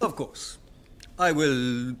understand it. Of course. I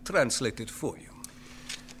will translate it for you.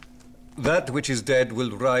 That which is dead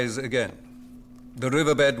will rise again. The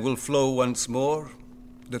riverbed will flow once more.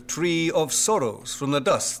 The tree of sorrows from the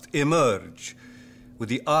dust emerge. With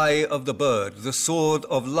the eye of the bird, the sword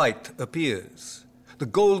of light appears. The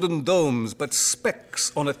golden domes but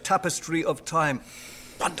specks on a tapestry of time.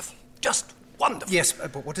 Wonderful. Just wonderful. Yes,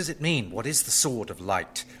 but what does it mean? What is the sword of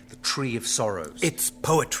light? The tree of sorrows? It's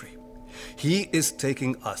poetry. He is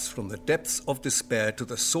taking us from the depths of despair to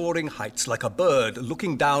the soaring heights like a bird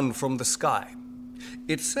looking down from the sky.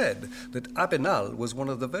 It's said that Abenal was one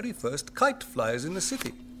of the very first kite flyers in the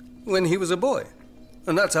city when he was a boy,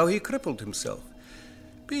 and that's how he crippled himself.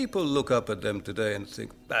 People look up at them today and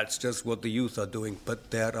think that's just what the youth are doing,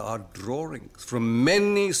 but there are drawings from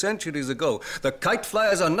many centuries ago. The kite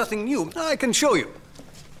flyers are nothing new. I can show you.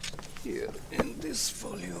 Here, in this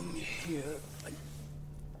volume here.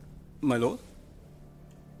 My lord?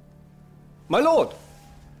 My lord!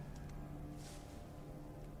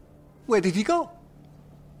 Where did he go?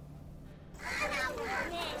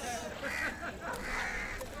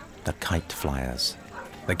 The kite flyers.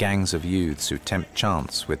 The gangs of youths who tempt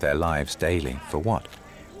chance with their lives daily. For what?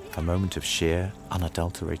 A moment of sheer,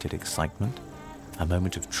 unadulterated excitement? A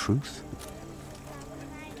moment of truth?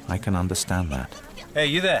 I can understand that. Hey,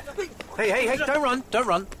 you there? Hey, don't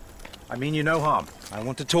run. I mean you no harm. I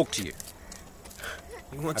want to talk to you.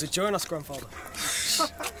 You want to join us, Grandfather?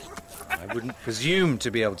 I wouldn't presume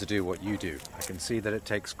to be able to do what you do. I can see that it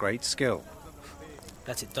takes great skill.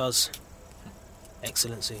 That it does,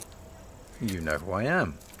 Excellency. You know who I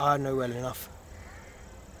am. I know well enough.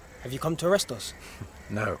 Have you come to arrest us?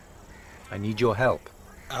 No. I need your help.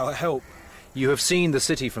 Our help? You have seen the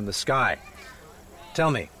city from the sky. Tell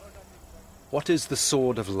me, what is the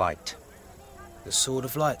Sword of Light? The Sword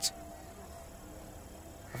of Light?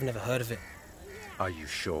 I've never heard of it. Are you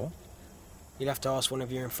sure? You'll have to ask one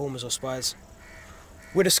of your informers or spies.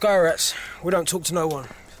 We're the Sky Rats. We don't talk to no one.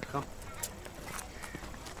 Come.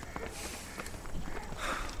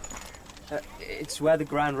 It's where the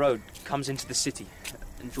Grand Road comes into the city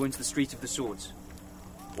and joins the Street of the Swords.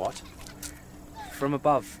 What? From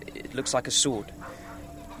above, it looks like a sword.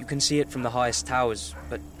 You can see it from the highest towers,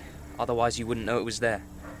 but otherwise you wouldn't know it was there.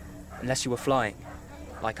 Unless you were flying,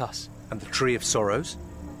 like us. And the Tree of Sorrows?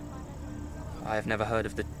 I have never heard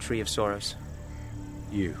of the Tree of Sorrows.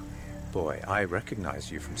 You. Boy, I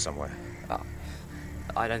recognize you from somewhere.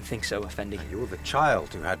 I don't think so, Effendi. You're the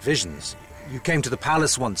child who had visions. You came to the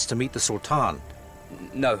palace once to meet the Sultan.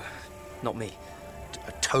 No, not me.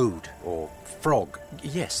 A toad or frog?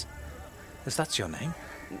 Yes. Is that your name?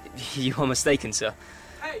 You are mistaken, sir.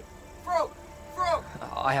 Hey, frog! Frog!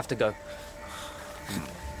 I have to go.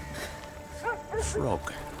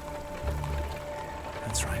 Frog.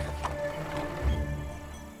 That's right.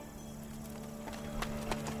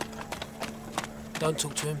 Don't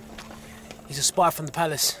talk to him. He's a spy from the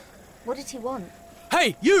palace. What did he want?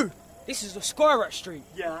 Hey, you! This is the Sky Rat Street.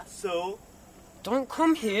 Yeah, so? Don't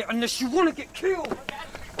come here unless you want to get killed.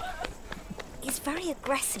 He's very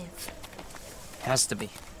aggressive. Has to be.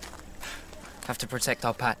 Have to protect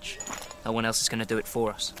our patch. No one else is going to do it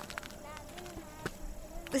for us.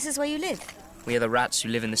 This is where you live? We are the rats who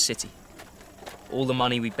live in the city. All the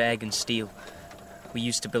money we beg and steal, we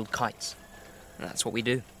use to build kites. And that's what we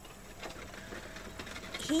do.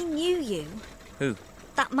 He knew you. Who?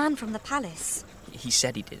 That man from the palace. He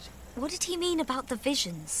said he did. What did he mean about the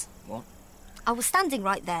visions? What? I was standing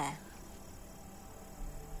right there.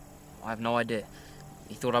 I have no idea.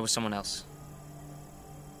 He thought I was someone else.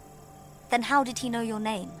 Then how did he know your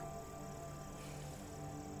name?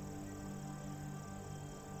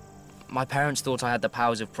 My parents thought I had the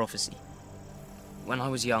powers of prophecy. When I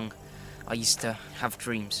was young, I used to have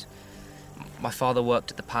dreams. My father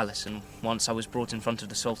worked at the palace, and once I was brought in front of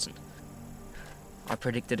the Sultan. I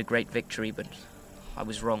predicted a great victory, but I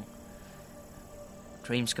was wrong.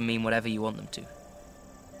 Dreams can mean whatever you want them to.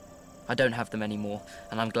 I don't have them anymore,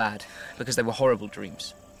 and I'm glad, because they were horrible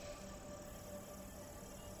dreams.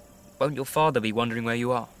 Won't your father be wondering where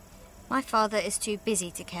you are? My father is too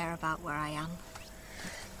busy to care about where I am.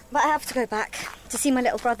 But I have to go back to see my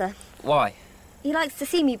little brother. Why? He likes to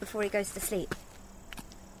see me before he goes to sleep.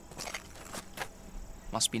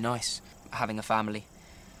 Must be nice, having a family.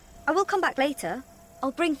 I will come back later.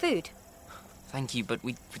 I'll bring food. Thank you, but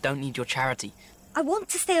we don't need your charity. I want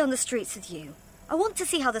to stay on the streets with you. I want to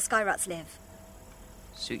see how the Sky Rats live.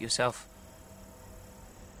 Suit yourself.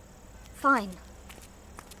 Fine.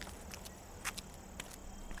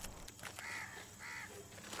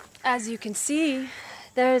 As you can see,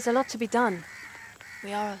 there is a lot to be done.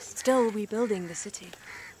 We are still rebuilding the city.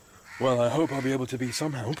 Well, I hope I'll be able to be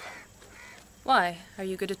some help. Why? Are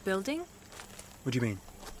you good at building? What do you mean?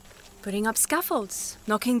 Putting up scaffolds,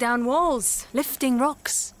 knocking down walls, lifting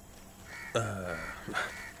rocks.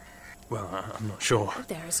 Well, I'm not sure.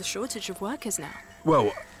 There is a shortage of workers now.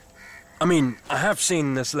 Well, I mean, I have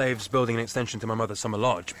seen the slaves building an extension to my mother's summer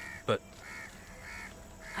lodge, but...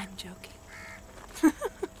 I'm joking.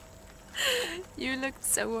 You looked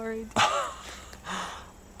so worried.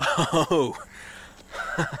 Oh.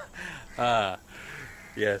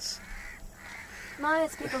 Yes.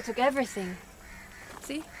 Maya's people took everything.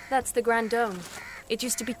 See? That's the Grand Dome. It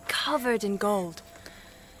used to be covered in gold.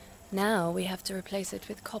 Now we have to replace it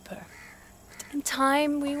with copper. But in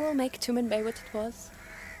time, we will make Tumanbay what it was.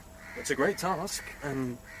 It's a great task,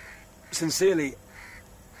 and sincerely,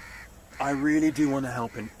 I really do want to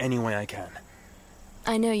help in any way I can.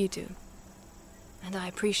 I know you do. And I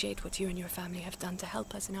appreciate what you and your family have done to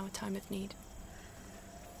help us in our time of need.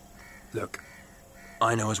 Look,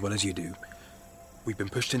 I know as well as you do. We've been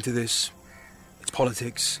pushed into this. It's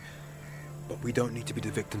politics. But we don't need to be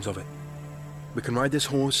the victims of it. We can ride this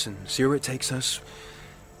horse and see where it takes us.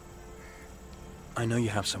 I know you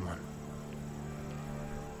have someone.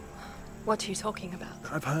 What are you talking about?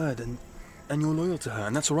 I've heard, and you're loyal to her,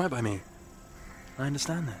 and that's all right by me. I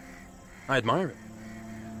understand that. I admire it.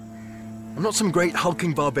 I'm not some great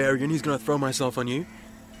hulking barbarian who's going to throw myself on you.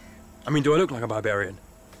 I mean, do I look like a barbarian?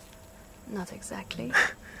 Not exactly.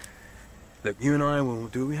 Look, you and I will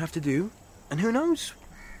do what we have to do, and who knows?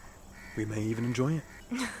 We may even enjoy it.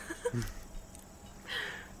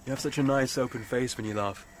 You have such a nice, open face when you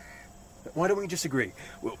laugh. Why don't we just agree?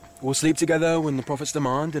 We'll sleep together when the prophets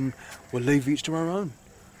demand, and we'll leave each to our own.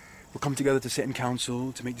 We'll come together to sit in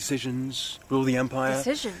council, to make decisions, rule the empire.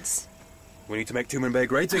 Decisions? We need to make Tumanbay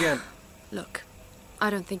great again. Look, I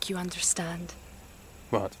don't think you understand.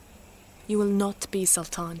 What? You will not be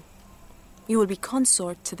Sultan. You will be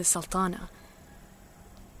consort to the Sultana.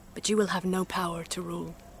 But you will have no power to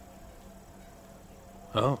rule.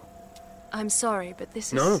 Oh. I'm sorry, but this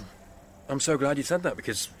is... No. I'm so glad you said that,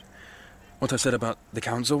 because what I said about the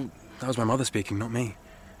council, that was my mother speaking, not me.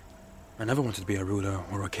 I never wanted to be a ruler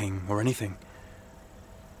or a king or anything.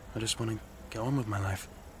 I just want to get on with my life.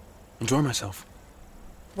 Enjoy myself.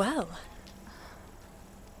 Well,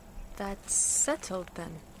 that's settled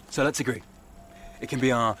then. So let's agree. It can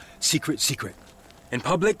be our secret. In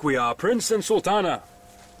public, we are Prince and Sultana.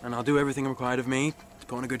 And I'll do everything required of me to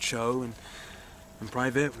put on a good show. And in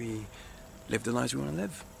private, we live the lives we want to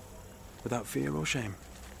live. Without fear or shame.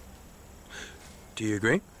 Do you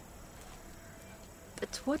agree?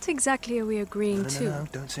 But what exactly are we agreeing to? No,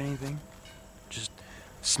 don't say anything. Just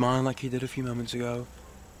smile like you did a few moments ago.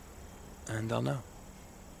 And I'll know.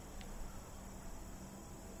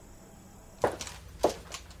 Are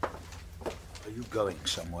you going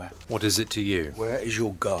somewhere? What is it to you? Where is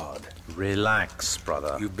your guard? Relax,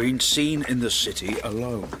 brother. You've been seen in the city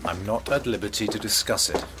alone. I'm not at liberty to discuss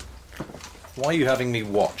it. Why are you having me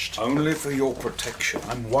watched? Only for your protection.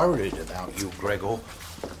 I'm worried about you, Gregor.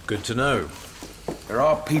 Good to know. There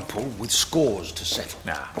are people with scores to settle.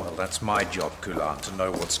 Well, that's my job, Kulan, to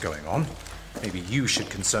know what's going on. Maybe you should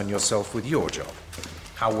concern yourself with your job.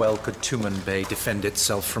 How well could Tumanbay defend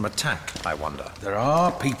itself from attack, I wonder? There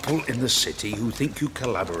are people in the city who think you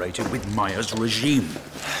collaborated with Maya's regime.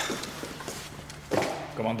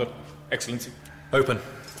 Commander, Excellency. Open.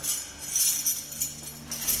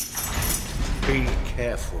 Be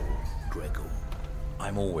careful, Gregor.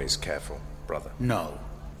 I'm always careful, brother. No.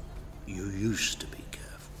 You used to be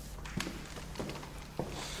careful.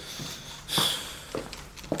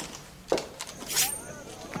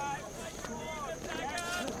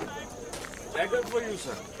 Dagger for you,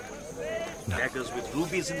 sir. No. Daggers with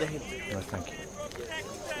rubies in the hilt. No, thank you.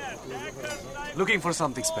 Looking for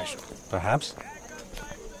something special. Perhaps.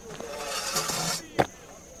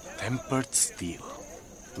 Tempered steel.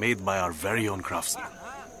 Made by our very own craftsman.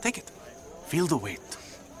 Take it. Feel the weight.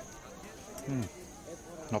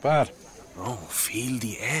 Not bad. Oh, feel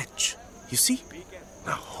the edge. You see?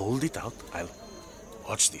 Now hold it out. I'll...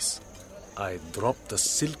 Watch this. I drop the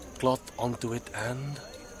silk cloth onto it and...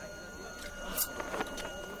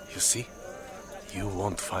 You see? You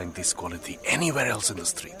won't find this quality anywhere else in the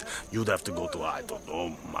street. You'd have to go to, I don't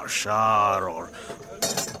know, Marchar or...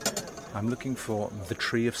 I'm looking for the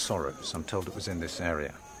Tree of Sorrows. I'm told it was in this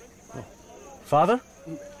area. Oh. Father?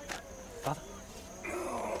 Father?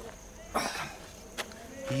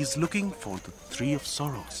 He's looking for the Tree of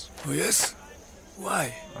Sorrows. Oh, yes?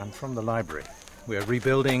 Why? I'm from the library. We're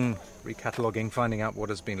rebuilding, recataloguing, finding out what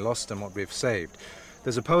has been lost and what we've saved.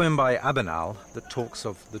 There's a poem by Abenal that talks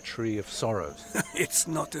of the Tree of Sorrows. It's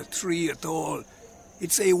not a tree at all.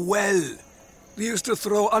 It's a well. They used to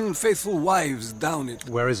throw unfaithful wives down it.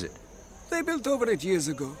 Where is it? They built over it years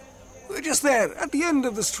ago. We're just there, at the end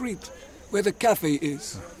of the street, where the cafe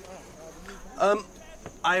is.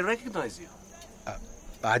 I recognize you.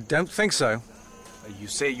 I don't think so. You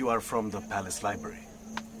say you are from the Palace Library.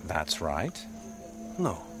 That's right.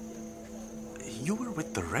 No. You were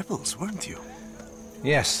with the rebels, weren't you?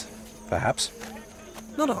 Yes, perhaps.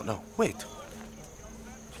 No, wait.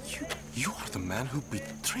 You are the man who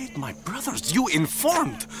betrayed my brothers. You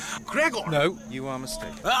informed Gregor. No, you are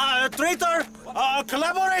mistaken. Traitor!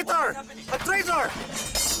 Collaborator! A traitor!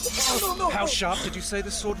 No. How sharp did you say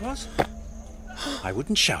the sword was? I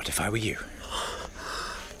wouldn't shout if I were you.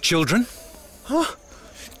 Children? Huh?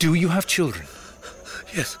 Do you have children?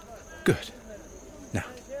 Yes. Good. Now,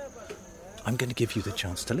 I'm going to give you the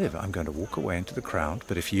chance to live. I'm going to walk away into the crowd,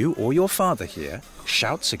 but if you or your father here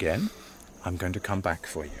shouts again, I'm going to come back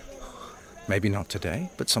for you. Maybe not today,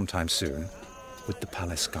 but sometime soon, with the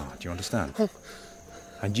palace guard, you understand?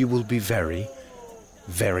 And you will be very,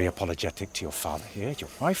 very apologetic to your father here, your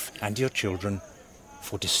wife, and your children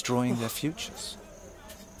for destroying their futures.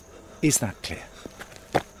 Is that clear?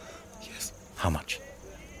 Yes. How much?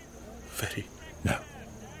 Very. No.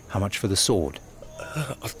 How much for the sword?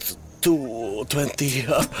 220.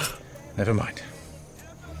 Never mind.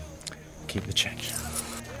 Keep the change.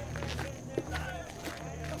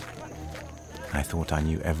 I thought I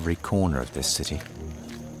knew every corner of this city.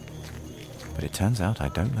 But it turns out I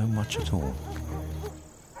don't know much at all.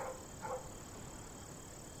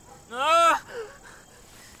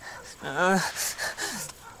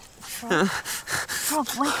 Frog,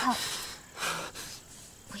 wake up.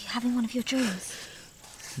 Were you having one of your dreams?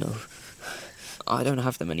 No, I don't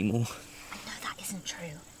have them anymore. I know that isn't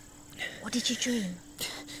true. What did you dream?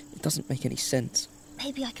 It doesn't make any sense.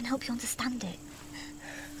 Maybe I can help you understand it.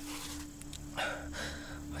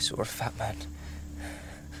 I saw a fat man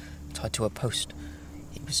tied to a post.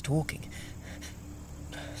 He was talking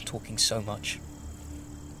so much.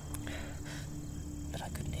 But I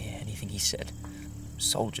couldn't hear anything he said.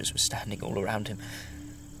 Soldiers were standing all around him.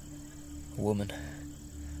 A woman.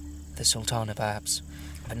 The Sultana, perhaps.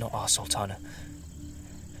 But not our Sultana.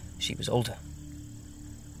 She was older.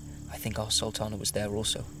 I think our Sultana was there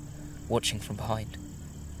also, watching from behind.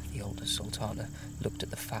 The older Sultana looked at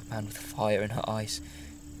the fat man with fire in her eyes.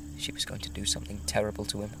 She was going to do something terrible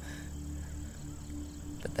to him.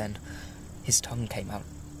 But then his tongue came out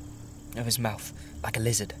of his mouth like a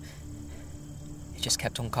lizard. It just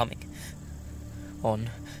kept on coming.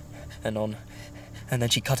 On, and then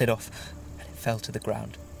she cut it off, and it fell to the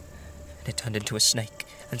ground. And it turned into a snake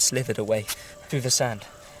and slithered away through the sand.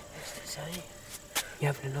 What's it say? You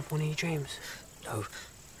having another one of your dreams? No,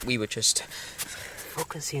 we were just... Frog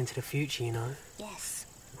can see into the future, you know. Yes.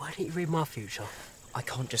 Why don't you read my future? I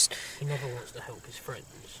can't just... He never wants to help his friends.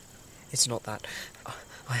 It's not that.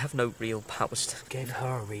 I have no real powers to... Gave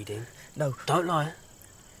her a reading. No. Don't lie.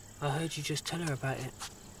 I heard you just tell her about it.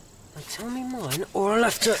 Now tell me mine, or I'll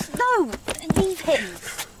have to... No! Leave him!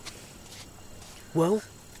 Well?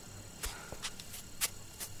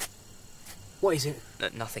 What is it?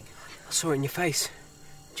 Nothing. I saw it in your face.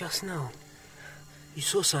 Just now. You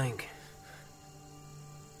saw something.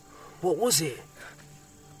 What was it?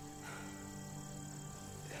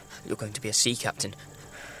 You're going to be a sea captain.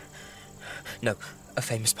 No, a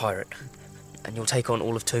famous pirate. And you'll take on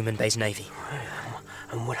all of Tumen Bay's navy.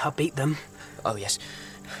 And would I beat them? Oh, yes.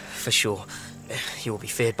 For sure. You will be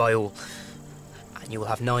feared by all. And you will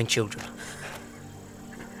have 9 children.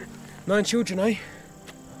 9 children, eh?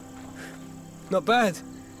 Not bad.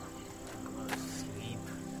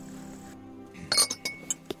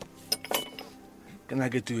 Can I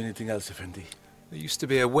get you anything else, Effendi? There used to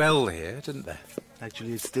be a well here, didn't there?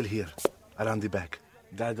 Actually, it's still here, around the back.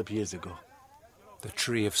 Died up years ago. The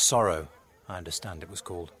Tree of Sorrow, I understand it was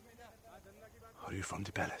called. Are you from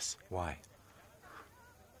the palace? Why?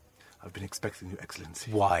 I've been expecting you,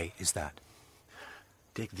 Excellency. Why is that?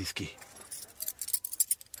 Take this key.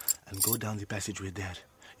 And go down the passageway there.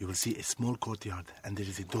 You will see a small courtyard, and there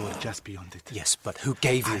is a door just beyond it. Yes, but who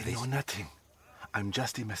gave you this? I know nothing. I'm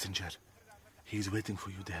just a messenger. He's waiting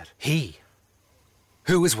for you there. He?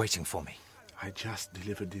 Who is waiting for me? I just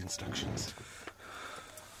delivered the instructions.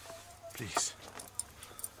 Please.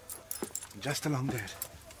 Just along there.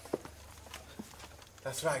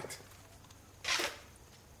 That's right.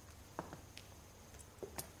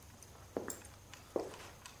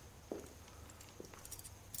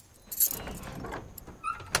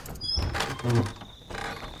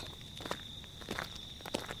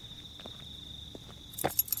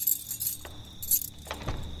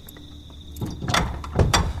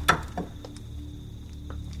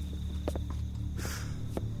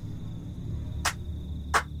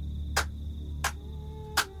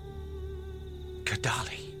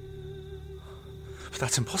 Kadali. But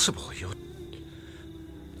that's impossible. You're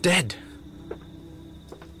dead.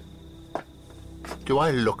 Do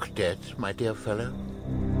I look dead, my dear fellow?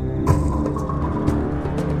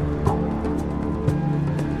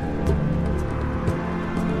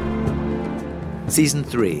 Season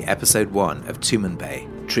 3, Episode 1 of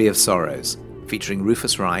Tumanbay, Tree of Sorrows, featuring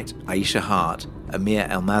Rufus Wright, Aisha Hart, Amir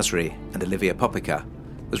El-Masri, and Olivia Popica,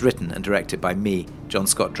 was written and directed by me, John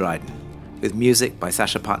Scott Dryden, with music by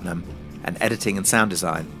Sasha Putnam and editing and sound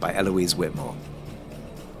design by Eloise Whitmore.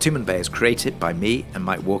 Tumanbay is created by me and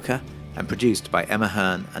Mike Walker and produced by Emma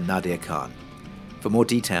Hearn and Nadia Khan. For more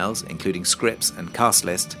details, including scripts and cast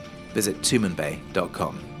list, visit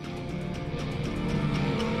tumanbay.com.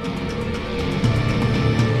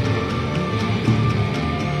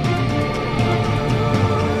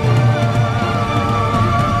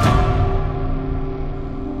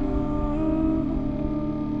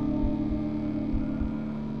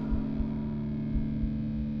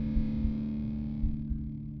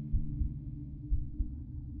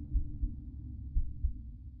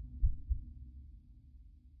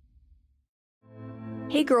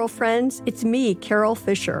 Hey girlfriends, it's me, Carol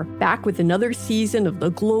Fisher, back with another season of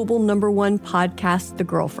the global #1 podcast, The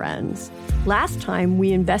Girlfriends. Last time,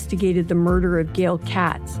 we investigated the murder of Gail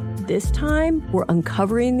Katz. This time, we're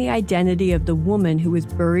uncovering the identity of the woman who was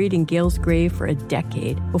buried in Gail's grave for a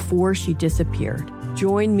decade before she disappeared.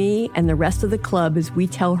 Join me and the rest of the club as we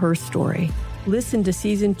tell her story. Listen to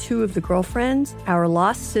Season 2 of The Girlfriends, Our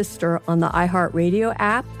Lost Sister on the iHeartRadio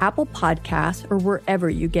app, Apple Podcasts, or wherever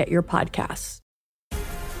you get your podcasts.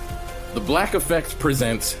 The Black Effect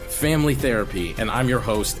presents Family Therapy, and I'm your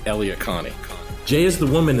host, Elliot Connie. Jay is the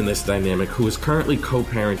woman in this dynamic who is currently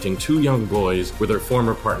co-parenting 2 young boys with her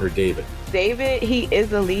former partner, David. David, he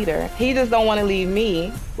is a leader. He just don't want to leave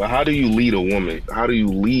me. But how do you lead a woman? How do you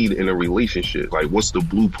lead in a relationship? Like, what's the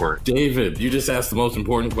blueprint? David, you just asked the most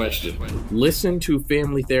important question. Listen to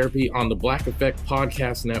Family Therapy on the Black Effect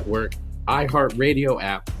Podcast Network, iHeartRadio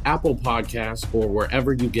app, Apple Podcasts, or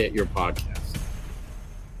wherever you get your podcasts.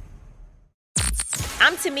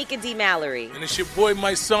 I'm Tamika D. Mallory. And it's your boy,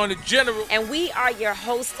 my son, the General. And we are your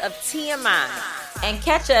hosts of TMI. And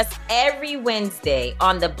catch us every Wednesday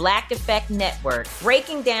on the Black Effect Network,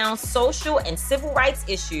 breaking down social and civil rights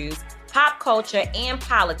issues, pop culture, and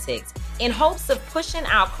politics in hopes of pushing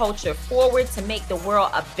our culture forward to make the world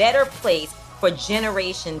a better place for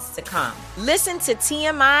generations to come. Listen to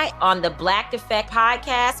TMI on the Black Effect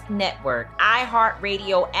Podcast Network,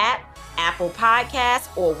 iHeartRadio app, Apple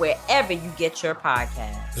Podcasts, or wherever you get your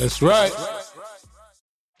podcasts. That's right.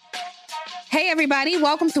 Hey, everybody.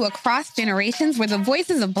 Welcome to Across Generations, where the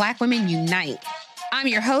voices of Black women unite. I'm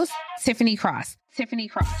your host, Tiffany Cross.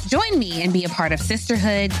 Join me and be a part of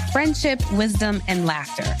sisterhood, friendship, wisdom, and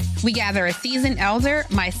laughter. We gather a seasoned elder,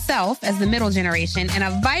 myself as the middle generation, and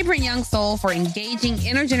a vibrant young soul for engaging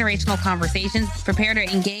intergenerational conversations, prepare to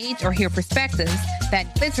engage or hear perspectives that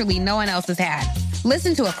literally no one else has had.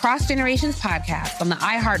 Listen to Across Generations podcast on the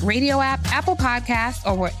iHeartRadio app, Apple Podcasts,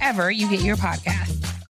 or wherever you get your podcasts.